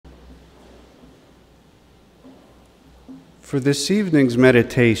For this evening's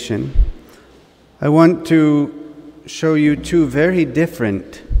meditation, I want to show you two very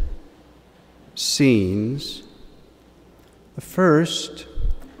different scenes. The first,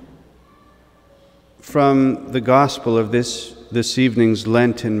 from the gospel of this evening's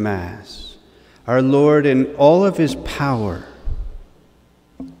Lenten Mass. Our Lord in all of his power.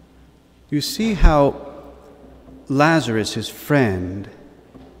 You see how Lazarus, his friend,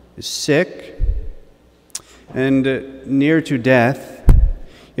 is sick and near to death,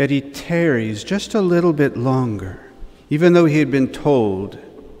 yet he tarries just a little bit longer, even though he had been told.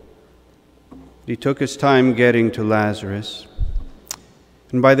 He took his time getting to Lazarus,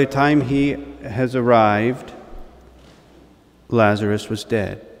 and by the time he has arrived, Lazarus was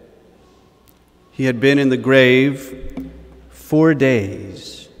dead. He had been in the grave 4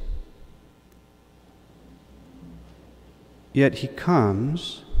 days. Yet he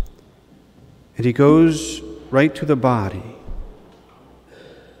comes, and he goes right to the body.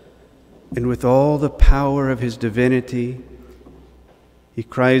 And with all the power of his divinity, he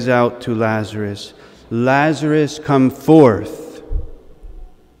cries out to Lazarus, "Lazarus, come forth!"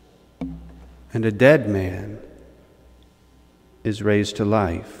 And a dead man is raised to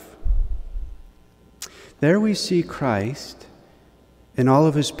life. There we see Christ in all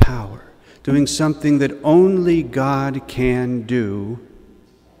of his power, doing something that only God can do,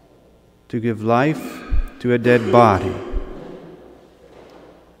 to give life to a dead body.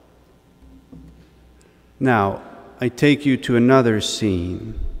 Now, I take you to another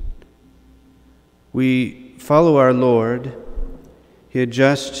scene. We follow our Lord. He had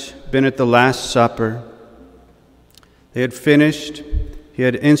just been at the Last Supper. They had finished. He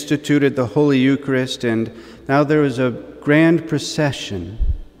had instituted the Holy Eucharist, and now there was a grand procession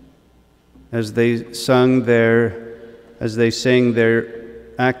as they sang their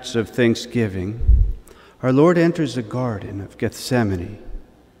acts of thanksgiving. Our Lord enters the Garden of Gethsemane,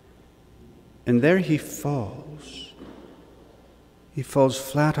 and there he falls. He falls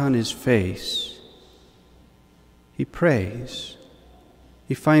flat on his face. He prays.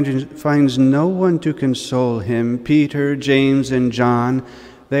 He finds no one to console him. Peter, James, and John,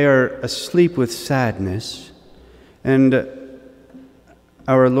 they are asleep with sadness. And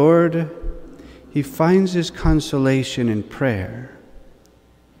our Lord, he finds his consolation in prayer.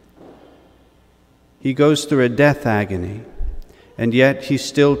 He goes through a death agony, and yet he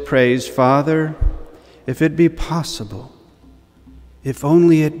still prays, "Father, if it be possible, if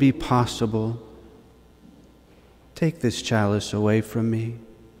only it be possible, take this chalice away from me,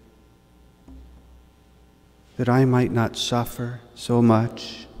 that I might not suffer so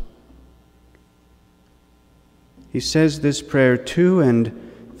much." He says this prayer 2 and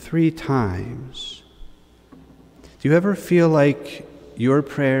 3 times. Do you ever feel like your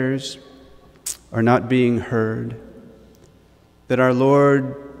prayers are not being heard? That our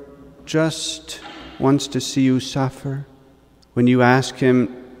Lord just wants to see you suffer when you ask him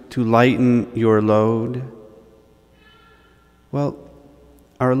to lighten your load? Well,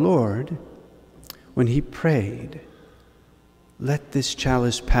 our Lord, when he prayed, "Let this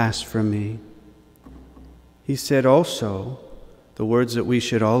chalice pass from me," he said also the words that we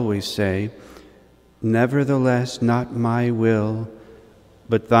should always say, "Nevertheless, not my will,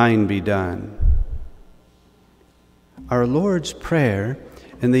 but thine be done." Our Lord's prayer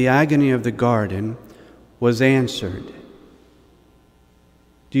in the agony of the garden was answered.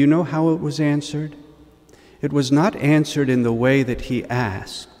 Do you know how it was answered? It was not answered in the way that he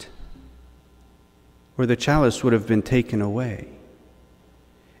asked, or the chalice would have been taken away.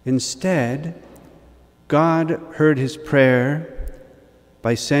 Instead, God heard his prayer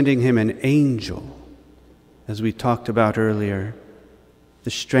by sending him an angel, as we talked about earlier.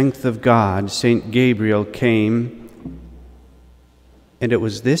 The strength of God, Saint Gabriel, came, and it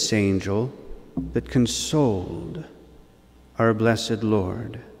was this angel that consoled our blessed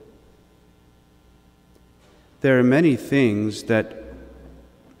Lord. There are many things that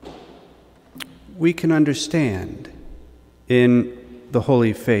we can understand in the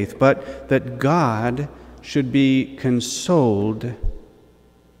Holy Faith, but that God should be consoled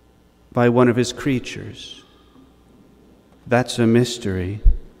by one of his creatures, that's a mystery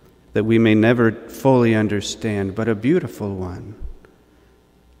that we may never fully understand, but a beautiful one.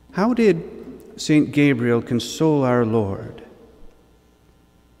 How did Saint Gabriel console our Lord?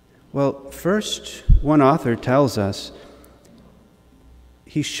 Well, first, one author tells us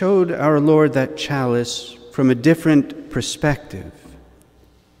he showed our Lord that chalice from a different perspective.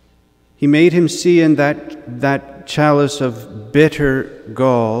 He made him see in that chalice of bitter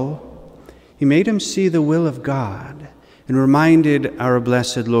gall, he made him see the will of God and reminded our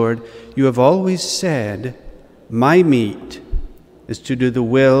blessed Lord, "You have always said My meat is to do the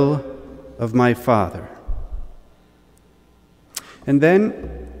will of my Father. And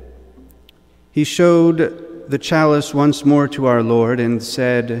then he showed the chalice once more to our Lord and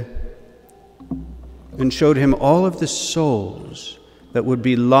showed him all of the souls that would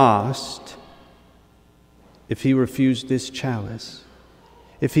be lost if he refused this chalice.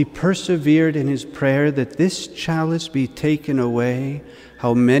 If he persevered in his prayer that this chalice be taken away,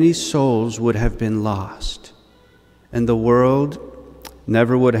 how many souls would have been lost, and the world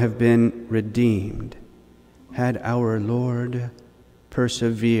never would have been redeemed had our Lord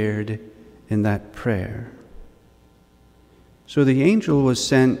persevered in that prayer. So the angel was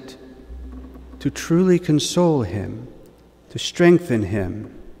sent to truly console him, to strengthen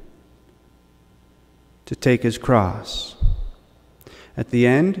him, to take his cross. At the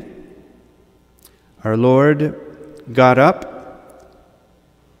end, our Lord got up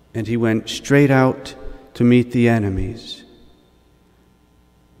and he went straight out to meet the enemies.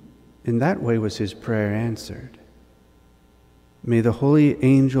 In that way was his prayer answered. May the holy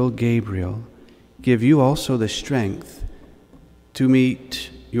angel Gabriel give you also the strength to meet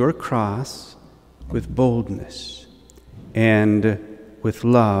your cross with boldness and with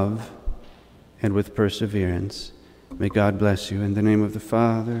love and with perseverance. May God bless you. In the name of the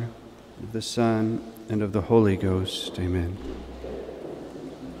Father, of the Son, and of the Holy Ghost. Amen.